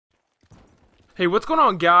Hey, what's going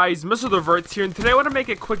on, guys? MrTheRevertz here, and today I want to make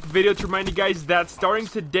a quick video to remind you guys that starting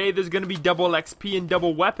today, there's going to be double XP and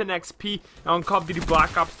double weapon XP on Call of Duty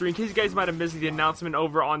Black Ops 3, in case you guys might have missed the announcement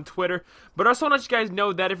over on Twitter. But I also want to let you guys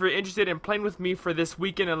know that if you're interested in playing with me for this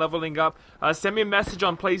weekend and leveling up, send me a message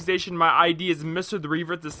on PlayStation. My ID is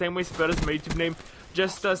MrTheRevertz, the same way spelled as my YouTube name.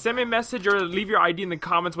 Just send me a message or leave your ID in the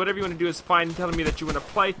comments. Whatever you want to do is fine, telling me that you want to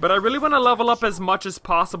play. But I really want to level up as much as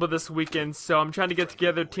possible this weekend, so I'm trying to get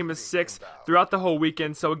together a team of 6 throughout the whole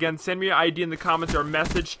weekend. So again, send me your ID in the comments or a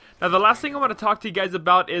message. Now the last thing I want to talk to you guys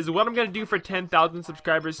about is what I'm going to do for 10,000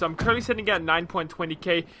 subscribers. So I'm currently sitting at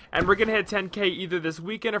 9.20k, and we're going to hit 10k either this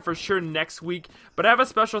weekend or for sure next week. But I have a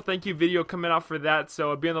special thank you video coming out for that,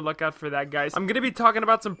 so be on the lookout for that, guys. I'm going to be talking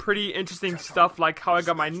about some pretty interesting stuff, like how I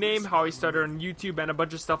got my name, how I started on YouTube, and a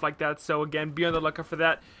bunch of stuff like that. So again, be on the lookout for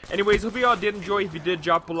that. Anyways, hope you all did enjoy. If you did,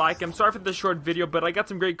 drop a like. I'm sorry for the short video, but I got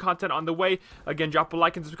some great content on the way. Again, drop a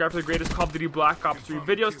like and subscribe for the greatest Call of Duty Black Ops 3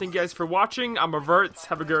 videos. Thank you guys for watching. I'm MrTheRevertz.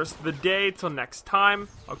 Have a good rest of the day. Till next time,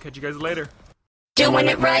 I'll catch you guys later. Doing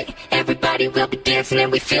it right, everybody will be dancing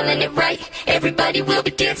and we feeling it right. Everybody will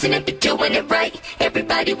be dancing and be doing it right.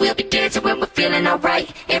 Everybody will be dancing when we're feeling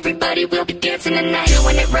alright. Everybody will be dancing tonight.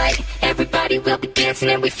 Doing it right, everybody will be dancing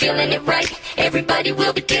and we feeling it right. Everybody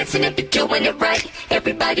will be dancing and be doing it right.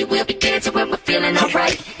 Everybody will be dancing when we're feeling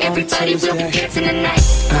alright. Everybody will be dancing tonight.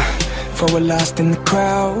 For we're lost in the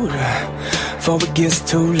crowd, for it gets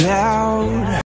too loud.